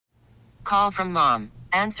Call from mom.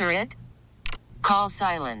 Answer it. Call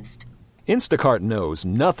silenced. Instacart knows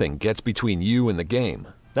nothing gets between you and the game.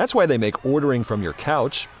 That's why they make ordering from your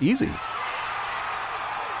couch easy.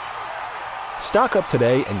 Stock up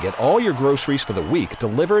today and get all your groceries for the week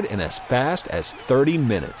delivered in as fast as 30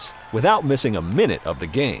 minutes without missing a minute of the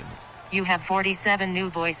game. You have 47 new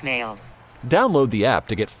voicemails. Download the app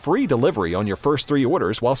to get free delivery on your first 3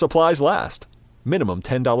 orders while supplies last. Minimum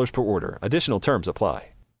 $10 per order. Additional terms apply.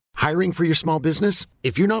 Hiring for your small business?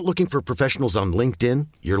 If you're not looking for professionals on LinkedIn,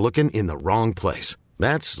 you're looking in the wrong place.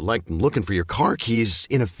 That's like looking for your car keys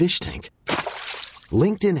in a fish tank.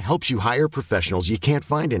 LinkedIn helps you hire professionals you can't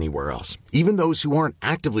find anywhere else, even those who aren't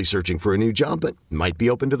actively searching for a new job but might be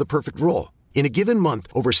open to the perfect role. In a given month,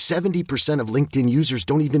 over 70% of LinkedIn users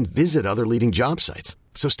don't even visit other leading job sites.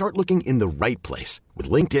 So start looking in the right place. With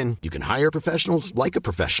LinkedIn, you can hire professionals like a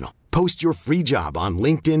professional. Post your free job on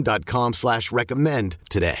linkedin.com/recommend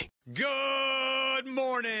today. Good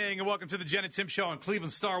morning and welcome to the Jen and Tim Show on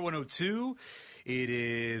Cleveland Star 102. It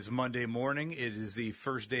is Monday morning. It is the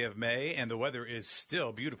first day of May, and the weather is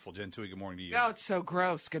still beautiful. Jen Tui, good morning to you. Oh, it's so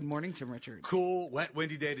gross. Good morning, Tim Richards. Cool, wet,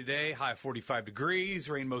 windy day today. High of 45 degrees.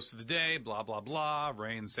 Rain most of the day. Blah, blah, blah.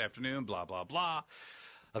 Rain this afternoon. Blah, blah, blah.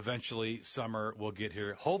 Eventually, summer will get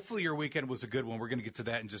here. Hopefully, your weekend was a good one. We're going to get to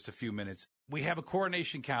that in just a few minutes. We have a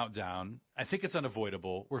coronation countdown. I think it's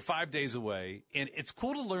unavoidable. We're 5 days away, and it's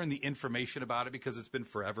cool to learn the information about it because it's been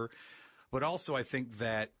forever. But also, I think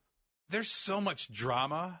that there's so much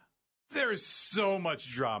drama. There is so much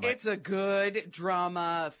drama. It's a good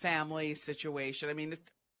drama family situation. I mean, it's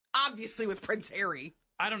obviously with Prince Harry.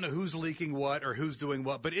 I don't know who's leaking what or who's doing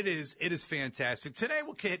what, but it is fantastic. Today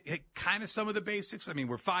we'll hit kind of some of the basics. I mean,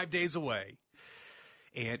 we're 5 days away.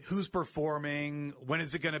 And who's performing? When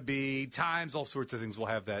is it going to be? Times, all sorts of things. We'll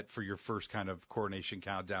have that for your first kind of coronation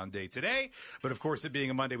countdown day today. But, of course, it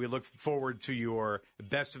being a Monday, we look forward to your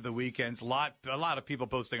best of the weekends. A lot of people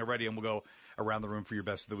posting already, and we'll go around the room for your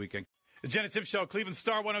best of the weekend. The Jen and Tim Show, Cleveland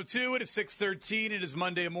Star 102. It is 6:13. It is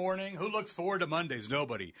Monday morning. Who looks forward to Mondays?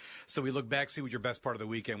 Nobody. So we look back, see what your best part of the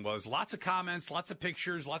weekend was. Lots of comments, lots of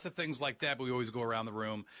pictures, lots of things like that. But we always go around the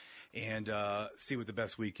room and see what the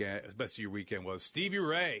best of your weekend was. Stevie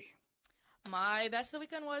Ray. My best of the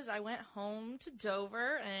weekend was I went home to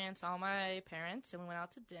Dover and saw my parents, and we went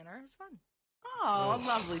out to dinner. It was fun. Oh, a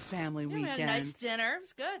lovely family weekend. We had a nice dinner. It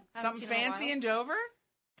was good. Something fancy in Dover?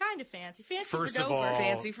 Kind of fancy. Fancy First for Dover. of all,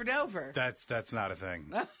 fancy for Dover. That's not a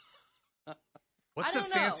thing. What's I the don't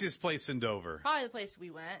know. fanciest place in Dover? Probably the place we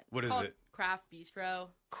went. What is it? Craft Bistro.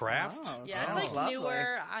 Craft? Oh, Yeah, it's sounds like lovely.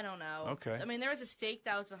 newer. I don't know. Okay. I mean, there was a steak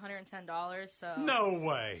that was $110, so No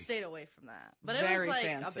way. stayed away from that. But Very it was like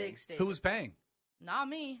fancy. a big steak. Who was paying? Not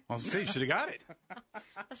me. Well, see, should have got it.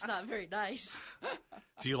 That's not very nice.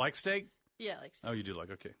 Do you like steak? Yeah, like steak. Oh, you do like,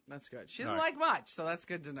 okay. That's good. She doesn't All right. like much, so that's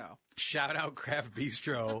good to know. Shout out Craft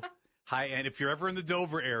Bistro. High end. If you're ever in the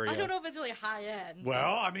Dover area. I don't know if it's really high end.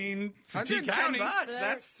 Well, I mean, for T $110. County.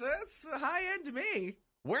 That's high end to me.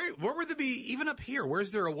 Where would there be, even up here, where's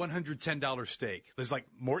there a $110 steak? There's like,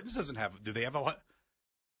 Morton's doesn't have, do they have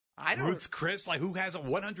I don't. Ruth's Chris? Like, who has a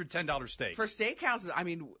 $110 steak? For steakhouses, I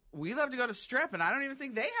mean, we love to go to Strip, and I don't even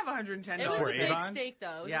think they have $110. It was where a big Avon? steak,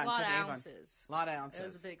 though. It was Yeah, a lot it's of at Avon. ounces. A lot of ounces. It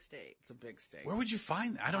was a big steak. It's a big steak. Where would you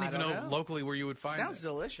find that? I don't even know locally where you would find Sounds it.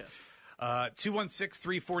 delicious.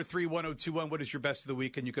 216-343-1021. What is your best of the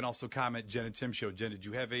week? And you can also comment Jen and Tim Show. Jen, did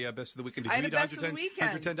you have a best of the weekend? Did I you had eat a best of the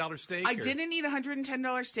weekend. $110 steak? I didn't eat a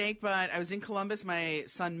 $110 steak, but I was in Columbus. My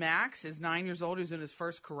son Max is 9 years old. He was in his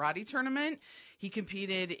first karate tournament. He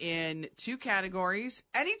competed in 2 categories,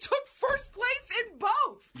 and he took first place in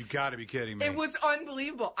both. You got to be kidding me. It was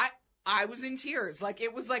unbelievable. I was in tears. Like,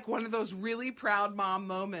 it was like one of those really proud mom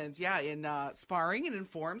moments. Yeah, in sparring and in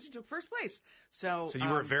forms, he took first place. So you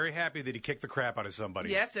were very happy that he kicked the crap out of somebody.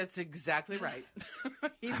 Yes, that's exactly right.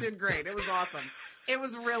 He did great. It was awesome. It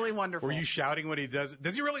was really wonderful. Were you shouting when he does?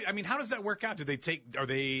 Does he really? I mean, how does that work out? Are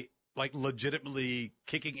they like legitimately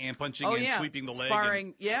kicking and punching and sweeping the leg? Sparring.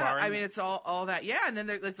 And yeah. sparring? I mean, it's all that. Yeah. And then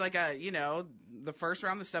it's like the first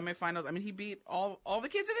round, the semifinals. I mean, he beat all the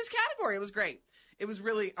kids in his category. It was great. It was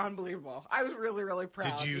really unbelievable. I was really, really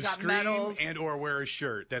proud. Did you He got scream medals. and or wear a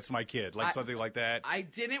shirt? That's my kid. Like something like that. I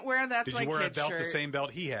didn't wear that. Did my you wear a kid's belt, shirt. the same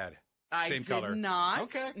belt he had? I same did color. not.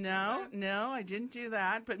 Okay. No, I didn't do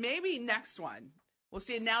that. But maybe next one. We'll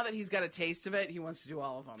see. Now that he's got a taste of it, he wants to do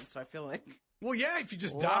all of them. So I feel like. Well, yeah, if you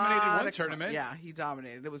just dominated one tournament. Yeah, he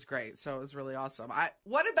dominated. It was great. So it was really awesome.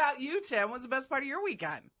 What about you, Tim? What's the best part of your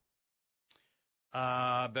weekend?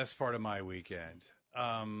 Best part of my weekend.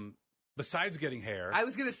 Besides getting hair. I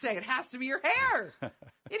was going to say, it has to be your hair.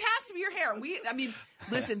 It has to be your hair.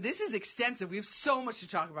 Listen, this is extensive. We have so much to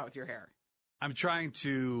talk about with your hair. I'm trying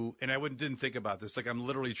to, and I didn't think about this. Like, I'm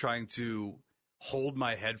literally trying to hold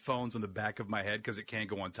my headphones on the back of my head because it can't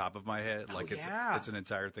go on top of my head. Like, it's an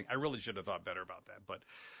entire thing. I really should have thought better about that. But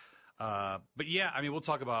yeah, I mean, we'll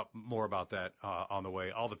talk about more about that on the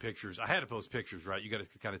way. All the pictures. I had to post pictures, right? You got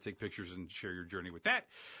to kind of take pictures and share your journey with that.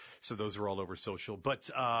 So those are all over social.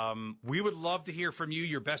 But we would love to hear from you,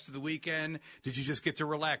 your best of the weekend. Did you just get to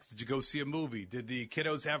relax? Did you go see a movie? Did the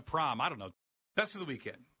kiddos have prom? I don't know. Best of the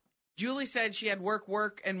weekend. Julie said she had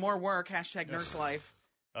work, and more work. # nurse life.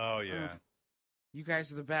 Oh, yeah. You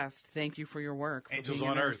guys are the best. Thank you for your work. Angels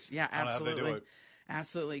on earth. Yeah, absolutely. I don't know how they do it.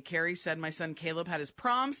 Absolutely. Carrie said, my son Caleb had his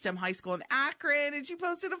prom, STEM High School in Akron, and she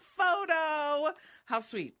posted a photo. How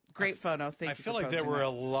sweet. Great photo. Thank you. I feel like there were a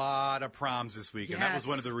lot of proms this weekend. Yes. That was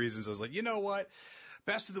one of the reasons I was like, you know what?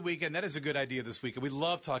 Best of the weekend. That is a good idea this weekend. We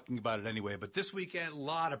love talking about it anyway. But this weekend, a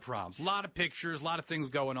lot of proms, a lot of pictures, a lot of things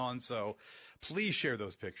going on. So please share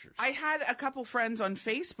those pictures. I had a couple friends on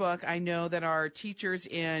Facebook I know that are teachers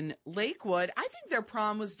in Lakewood. I think their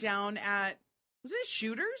prom was down at, was it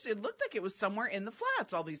Shooters? It looked like it was somewhere in the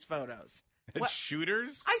flats, all these photos.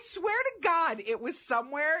 Shooters? I swear to God, it was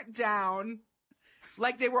somewhere down.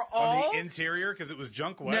 Like they were all. On the interior? Because it was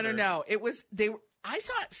junk weather. No. It was, I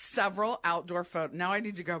saw several outdoor photos. Now I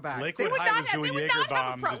need to go back. Lakewood High was doing Jaeger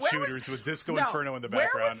bombs at Shooters with Disco Inferno in the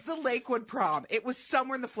background. Where was the Lakewood prom? It was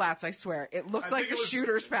somewhere in the flats, I swear. It looked like the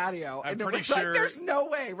Shooters patio. I'm and pretty it sure. Like, there's no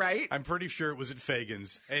way, right? I'm pretty sure it was at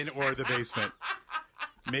Fagan's or the basement.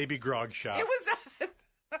 Maybe Grog Shop. It was at.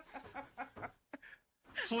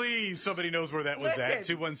 Please, somebody knows where that was at.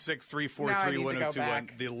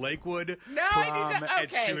 216-343-1021. The Lakewood prom at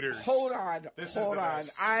Shooters. Hold on.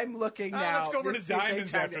 I'm looking now. Let's go over to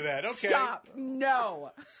Diamonds after that. Okay. Stop.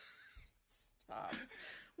 No. Stop.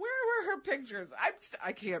 Where were her pictures?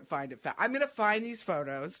 I can't find it. I'm going to find these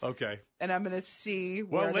photos. Okay. And I'm going to see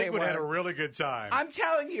where they were. Lakewood had a really good time. I'm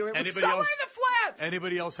telling you, it was somewhere in the flats.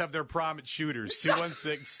 Anybody else have their prom at Shooters?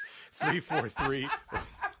 216-343-1021.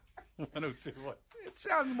 It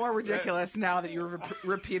sounds more ridiculous now that you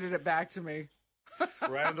repeated it back to me.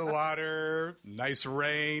 Right on the water, nice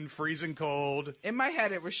rain, freezing cold. In my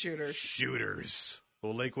head, it was Shooters. Shooters.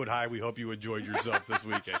 Well, Lakewood High, we hope you enjoyed yourself this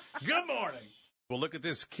weekend. Good morning. Well, look at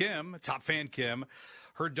this. Kim, top fan Kim,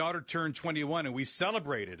 her daughter turned 21, and we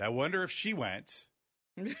celebrated. I wonder if she went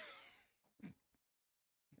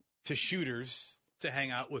to Shooters to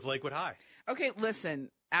hang out with Lakewood High. Okay,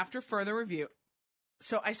 listen, after further review,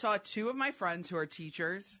 so I saw two of my friends who are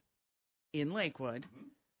teachers in Lakewood. Mm-hmm.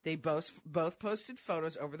 They both posted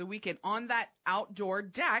photos over the weekend on that outdoor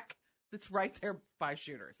deck that's right there by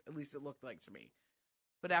Shooters. At least it looked like to me.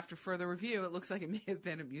 But after further review, it looks like it may have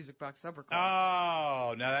been a Music Box Supper Club.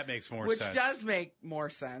 Oh, now that makes more sense. Which does make more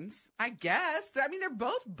sense, I guess. I mean, they're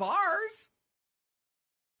both bars,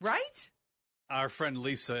 right? Our friend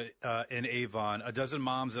Lisa in Avon, a dozen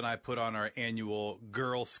moms and I put on our annual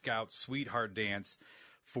Girl Scout Sweetheart Dance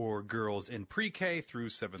for girls in pre-K through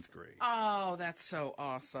 7th grade. Oh, that's so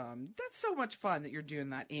awesome. That's so much fun that you're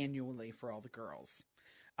doing that annually for all the girls.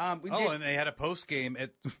 And they had a post-game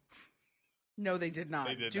at... No, they did not.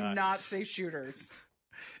 Do not say Shooters.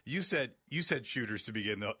 You said Shooters to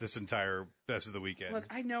begin this entire best of the weekend. Look,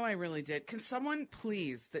 I know I really did. Can someone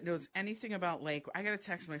please that knows anything about Lake? I got to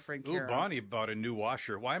text my friend Kara. Ooh, Bonnie bought a new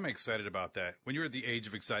washer. Why am I excited about that? When you're at the age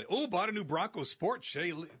of excited. Oh, bought a new Bronco Sport.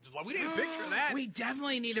 We need a picture of that. We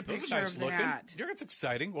definitely need a picture of that. It's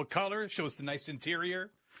exciting. What color? Show us the nice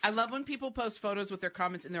interior. I love when people post photos with their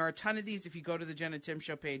comments, and there are a ton of these. If you go to the Jen and Tim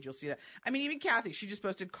Show page, you'll see that. I mean, even Kathy, she just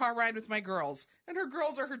posted car ride with my girls, and her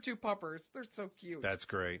girls are her two puppers. They're so cute. That's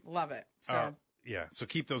great. Love it. So so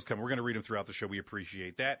keep those coming. We're going to read them throughout the show. We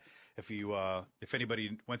appreciate that. If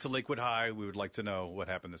anybody went to Lakewood High, we would like to know what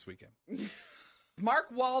happened this weekend.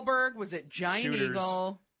 Mark Wahlberg was at Giant Shooters.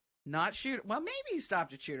 Eagle, not Shooters. Well, maybe he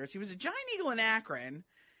stopped at Shooters. He was at Giant Eagle in Akron,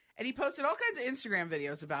 and he posted all kinds of Instagram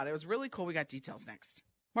videos about it. It was really cool. We got details next.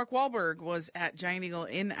 Mark Wahlberg was at Giant Eagle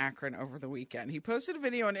in Akron over the weekend. He posted a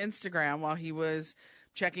video on Instagram while he was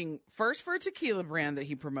checking first for a tequila brand that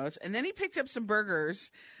he promotes, and then he picked up some burgers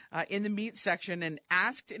in the meat section and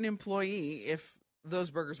asked an employee if those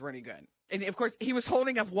burgers were any good. And, of course, he was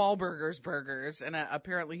holding up Wahlburgers burgers, and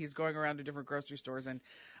apparently he's going around to different grocery stores and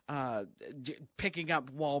picking up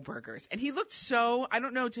Wahlburgers. And he looked so, I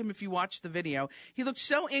don't know, Tim, if you watched the video, he looked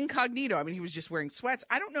so incognito. I mean, he was just wearing sweats.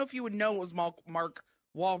 I don't know if you would know it was Mark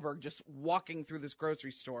Wahlberg just walking through this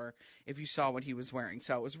grocery store if you saw what he was wearing.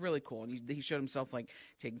 So it was really cool. And he showed himself, like,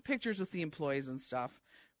 taking pictures with the employees and stuff.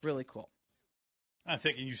 Really cool. I'm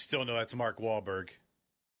thinking you still know that's Mark Wahlberg.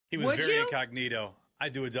 He was Would very you? incognito.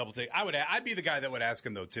 I'd do a double take. I'd be the guy that would ask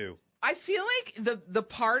him, though, too. I feel like the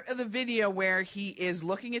part of the video where he is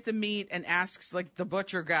looking at the meat and asks like the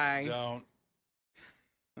butcher guy. Don't.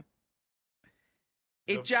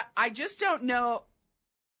 I just don't know.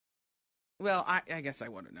 Well, I guess I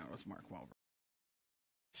wouldn't know. It was Mark Wahlberg.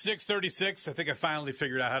 6:36. I think I finally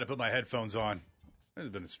figured out how to put my headphones on. This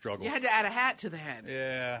has been a struggle. You had to add a hat to the head.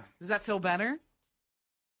 Yeah. Does that feel better?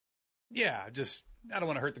 Yeah, I don't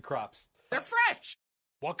want to hurt the crops. They're fresh.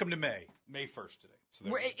 Welcome to May 1st today.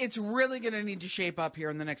 So It's really going to need to shape up here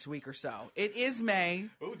in the next week or so. It is May.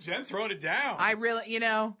 Oh, Jen throwing it down. I really,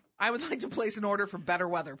 I would like to place an order for better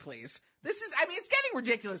weather, please. It's getting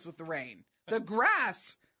ridiculous with the rain. The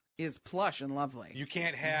grass is plush and lovely. You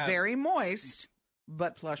can't have... Very moist,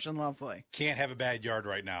 but plush and lovely. Can't have a bad yard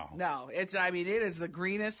right now. No, it is the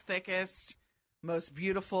greenest, thickest, most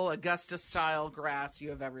beautiful Augusta-style grass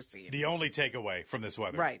you have ever seen. The only takeaway from this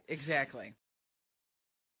weather. Right, exactly.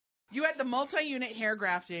 You had the multi-unit hair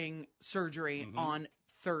grafting surgery on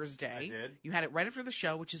Thursday. I did. You had it right after the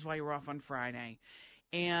show, which is why you were off on Friday.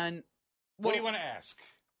 And what do you want to ask?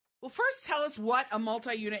 Well, first tell us what a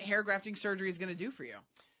multi-unit hair grafting surgery is going to do for you.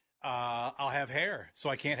 I'll have hair, so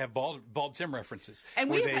I can't have bald Tim references. And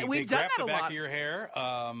we've done graft that a the back lot. of your hair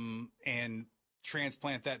and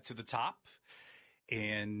transplant that to the top.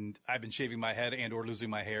 And I've been shaving my head and or losing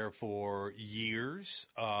my hair for years.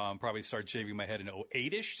 Probably started shaving my head in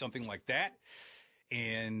 08-ish, something like that.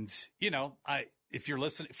 And, if you're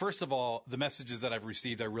listening, first of all, the messages that I've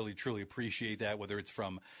received, I really, truly appreciate that, whether it's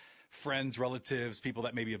from friends, relatives, people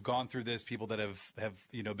that maybe have gone through this, people that have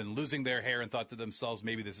been losing their hair and thought to themselves,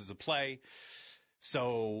 maybe this is a play.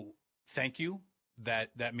 So thank you.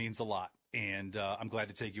 That means a lot. And I'm glad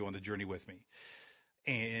to take you on the journey with me.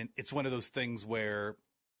 And it's one of those things where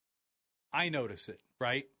I notice it,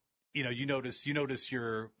 right? You notice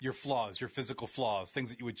your flaws, your physical flaws, things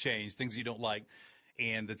that you would change, things you don't like.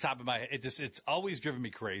 And the top of my head, it's always driven me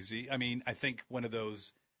crazy. I mean, I think one of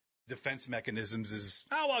those defense mechanisms is,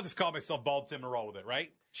 I'll just call myself bald Tim and roll with it,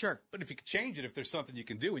 right? Sure. But if you can change it, if there's something you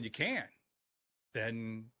can do and you can,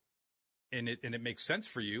 then, and it makes sense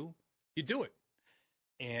for you, you do it.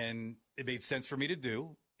 And it made sense for me to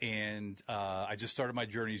do. And I just started my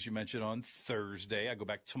journey, as you mentioned, on Thursday. I go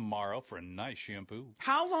back tomorrow for a nice shampoo.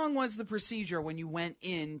 How long was the procedure when you went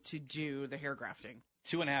in to do the hair grafting?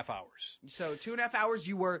 2.5 hours. So 2.5 hours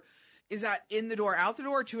you were, is that in the door, out the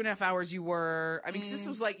door, or 2.5 hours you were, because this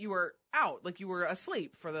was like you were out, like you were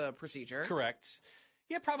asleep for the procedure. Correct.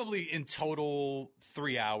 Yeah, probably in total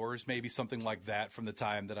 3 hours, maybe something like that from the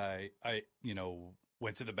time that I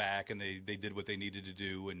went to the back and they did what they needed to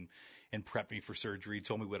do and prepped me for surgery,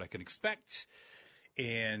 told me what I can expect.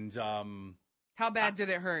 And how bad did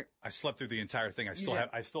it hurt? I slept through the entire thing. I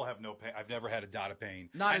still have no pain. I've never had a dot of pain.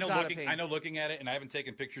 Not a dot of pain. I know looking at it, and I haven't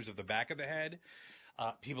taken pictures of the back of the head.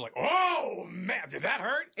 People are like, oh man, did that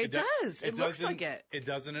hurt? It does. It looks like it. It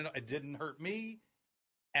doesn't. It didn't hurt me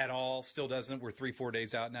at all. Still doesn't. We're 3-4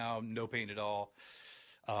 days out now. No pain at all.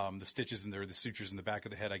 The stitches in there, the sutures in the back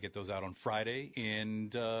of the head, I get those out on Friday,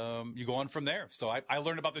 and you go on from there. So I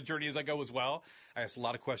learned about the journey as I go as well. I asked a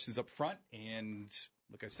lot of questions up front, and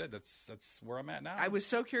like I said, that's where I'm at now. I was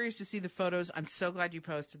so curious to see the photos. I'm so glad you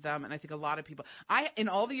posted them, and I think a lot of people. In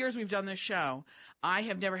all the years we've done this show, I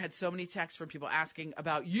have never had so many texts from people asking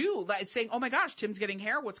about you, saying, "Oh my gosh, Tim's getting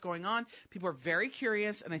hair. What's going on?" People are very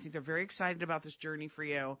curious, and I think they're very excited about this journey for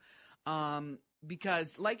you.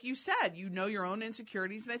 Because, like you said, you know your own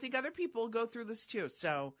insecurities, and I think other people go through this too.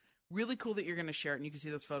 So, really cool that you're going to share it, and you can see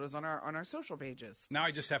those photos on our social pages. Now I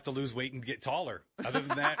just have to lose weight and get taller. Other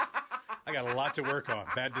than that, I got a lot to work on.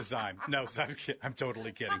 Bad design. No, I'm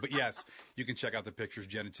totally kidding. But yes, you can check out the pictures,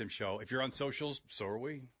 Jen and Tim Show. If you're on socials, so are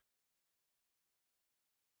we.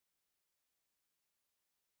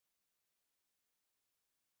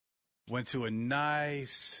 Went to a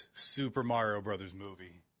nice Super Mario Brothers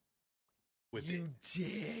movie. You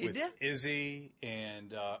did? With Izzy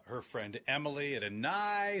and her friend Emily at a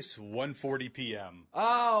nice 1:40 p.m.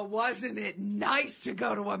 Oh, wasn't it nice to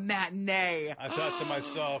go to a matinee? I thought to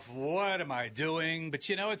myself, what am I doing? But,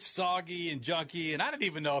 it's soggy and junky, and I didn't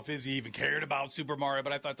even know if Izzy even cared about Super Mario,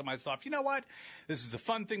 but I thought to myself, you know what? This is a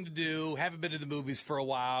fun thing to do. Haven't been to the movies for a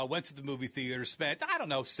while. Went to the movie theater, spent,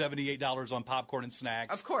 $78 on popcorn and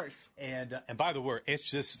snacks. Of course. And by the way,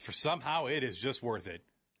 it's just, somehow it is just worth it.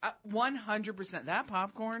 100%. That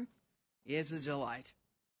popcorn is a delight.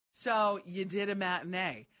 So you did a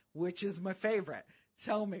matinee, which is my favorite.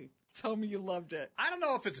 Tell me you loved it. I don't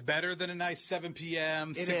know if it's better than a nice 7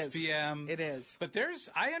 p.m., 6 p.m. It is. But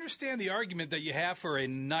I understand the argument that you have for a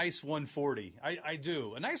nice 140. I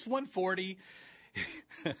do. A nice 140,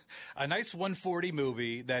 a nice 140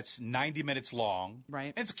 movie that's 90 minutes long.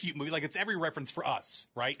 Right. And it's a cute movie. Like, it's every reference for us,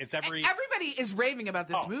 right? It's every... Everybody is raving about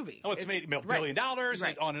this movie. Oh, it's made $1 billion,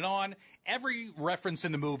 and on and on. Every reference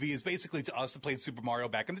in the movie is basically to us that played Super Mario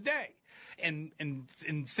back in the day. And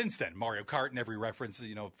since then, Mario Kart and every reference,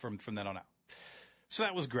 from then on out. So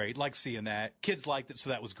that was great. Like seeing that. Kids liked it,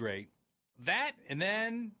 so that was great. That, and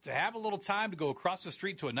then to have a little time to go across the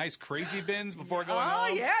street to a nice Crazy Bins before going home.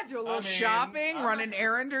 Oh, yeah, do a little shopping, run an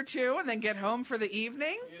errand or two, and then get home for the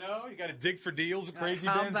evening. You got to dig for deals at Crazy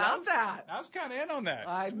How Bins. about that? I was kind of in on that.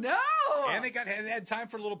 I know. And they had time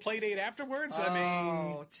for a little play date afterwards.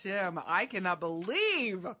 Oh, Tim, I cannot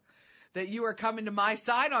believe that you are coming to my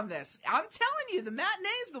side on this. I'm telling you, the matinee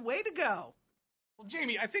is the way to go. Well,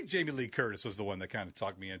 I think Jamie Lee Curtis was the one that kind of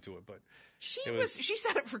talked me into it, but she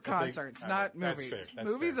said it for concerts, not movies. That's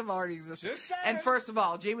movies fair. have already existed. Just saying. And first of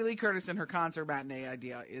all, Jamie Lee Curtis and her concert matinee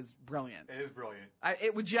idea is brilliant. It is brilliant.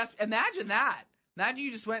 It would just imagine that. Imagine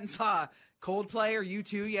you just went and saw Coldplay or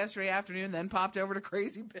U2 yesterday afternoon, then popped over to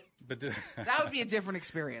Crazy Bins. But that would be a different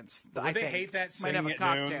experience. Would they hate that might have a at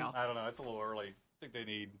cocktail. Noon? I don't know. It's a little early. I think they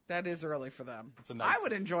need. That is early for them. Nice, I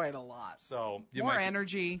would enjoy it a lot. So more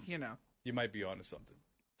energy, You might be onto something.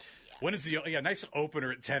 When is the nice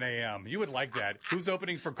opener at 10 a.m.? You would like that. Who's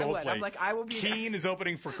opening for Coldplay? I'm like, I will be. Keen is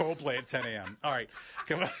opening for Coldplay at 10 a.m. All right,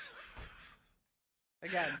 come on.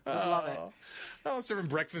 Again, would love it. Oh, serving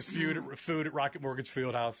breakfast food at Rocket Mortgage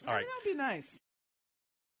Fieldhouse. All right, that would be nice.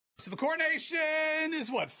 So the coronation is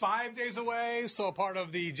 5 days away. So a part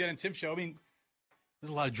of the Jen and Tim show. I mean,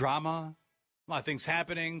 there's a lot of drama, a lot of things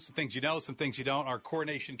happening. Some things you know, some things you don't. Our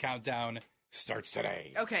coronation countdown starts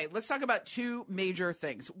today. Okay, let's talk about two major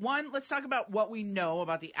things. One, let's talk about what we know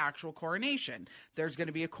about the actual coronation. There's going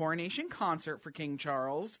to be a coronation concert for King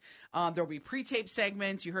Charles. There'll be pre-tape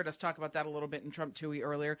segments. You heard us talk about that a little bit in Trump Toohey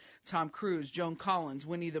earlier. Tom Cruise, Joan Collins,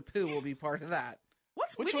 Winnie the Pooh will be part of that.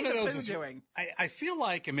 What's Which Winnie one of the those Pooh is doing? I feel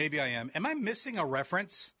like, and maybe I am I missing a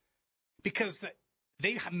reference? Because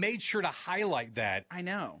they made sure to highlight that. I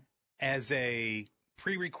know. As a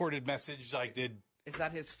pre-recorded message, like did... Is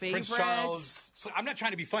that his favorite? Prince Charles. So I'm not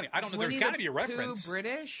trying to be funny. I don't know. There's got to be a reference.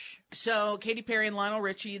 British. So Katy Perry and Lionel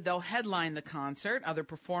Richie, they'll headline the concert. Other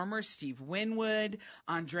performers, Steve Winwood,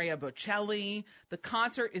 Andrea Bocelli. The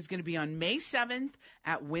concert is going to be on May 7th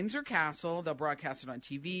at Windsor Castle. They'll broadcast it on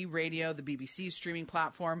TV, radio, the BBC streaming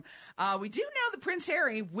platform. We do know that Prince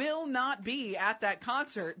Harry will not be at that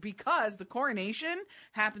concert because the coronation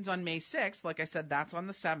happens on May 6th. Like I said, that's on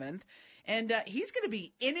the 7th. And he's going to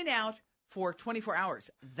be in and out for 24 hours.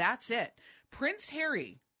 That's it. Prince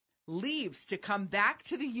Harry leaves to come back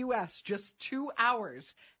to the U.S. just 2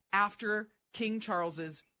 hours after King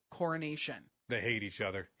Charles's coronation. They hate each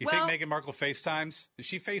other. You think Meghan Markle FaceTimes? Does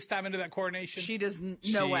she FaceTime into that coronation? She does.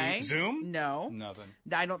 No way. Zoom? No. Nothing.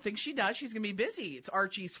 I don't think she does. She's going to be busy. It's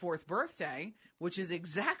Archie's 4th birthday, which is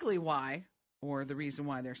exactly why, or the reason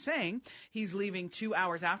why they're saying, he's leaving 2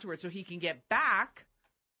 hours afterwards so he can get back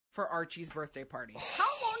for Archie's birthday party. How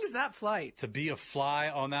long is that flight? To be a fly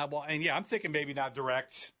on that wall. And I'm thinking maybe not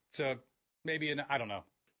direct to maybe I don't know.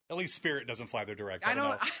 At least Spirit doesn't fly there direct. I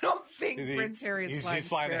don't think Prince Harry is flying. He's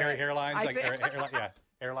flying Spirit. the Hairlines.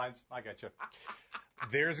 Airlines. I got you.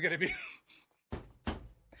 There's going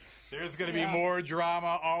to be more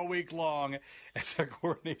drama all week long as our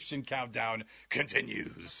coronation countdown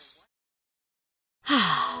continues.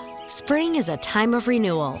 Spring is a time of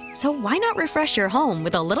renewal, so why not refresh your home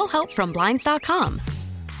with a little help from Blinds.com?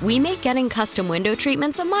 We make getting custom window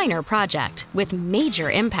treatments a minor project with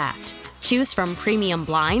major impact. Choose from premium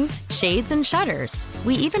blinds, shades, and shutters.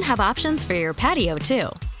 We even have options for your patio, too.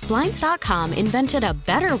 Blinds.com invented a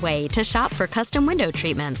better way to shop for custom window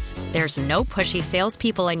treatments. There's no pushy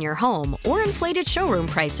salespeople in your home or inflated showroom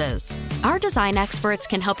prices. Our design experts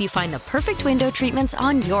can help you find the perfect window treatments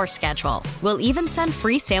on your schedule. We'll even send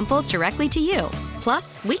free samples directly to you.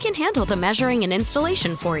 Plus, we can handle the measuring and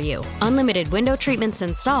installation for you. Unlimited window treatments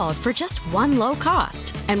installed for just one low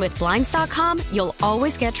cost. And with Blinds.com, you'll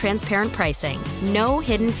always get transparent pricing. No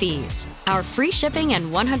hidden fees. Our free shipping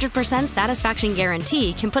and 100% satisfaction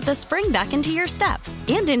guarantee can put the spring back into your step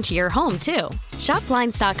and into your home, too. Shop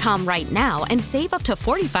Blinds.com right now and save up to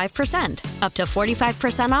 45%. Up to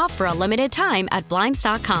 45% off for a limited time at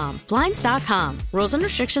Blinds.com. Blinds.com. Rules and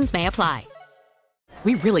restrictions may apply.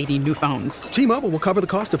 We really need new phones. T-Mobile will cover the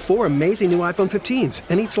cost of 4 amazing new iPhone 15s,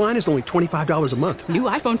 and each line is only $25 a month. New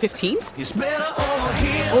iPhone 15s? It's better over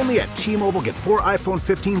here. Only at T-Mobile, get 4 iPhone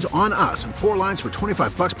 15s on us and 4 lines for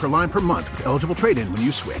 $25 per line per month with eligible trade-in when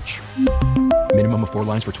you switch. Minimum Minimum of 4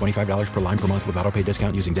 lines for $25 per line per month with autopay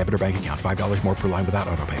discount using debit or bank account. $5 more per line without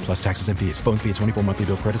autopay, plus taxes and fees. Phone fee at 24 monthly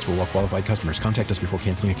bill credits for well-qualified customers. Contact us before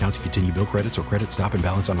canceling account to continue bill credits or credit stop and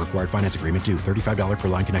balance on required finance agreement due. $35 per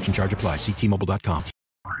line connection charge applies. See T-Mobile.com.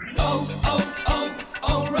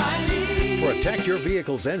 O'Reilly. Protect your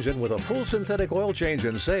vehicle's engine with a full synthetic oil change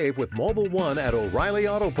and save with Mobile One at O'Reilly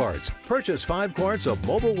Auto Parts. Purchase 5 quarts of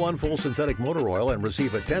Mobile One full synthetic motor oil and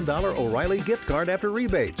receive a $10 O'Reilly gift card after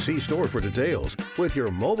rebate. See store for details. With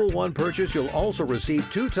your Mobile One purchase, you'll also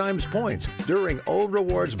receive 2 times points during O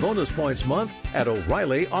Rewards Bonus Points Month at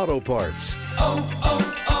O'Reilly Auto Parts.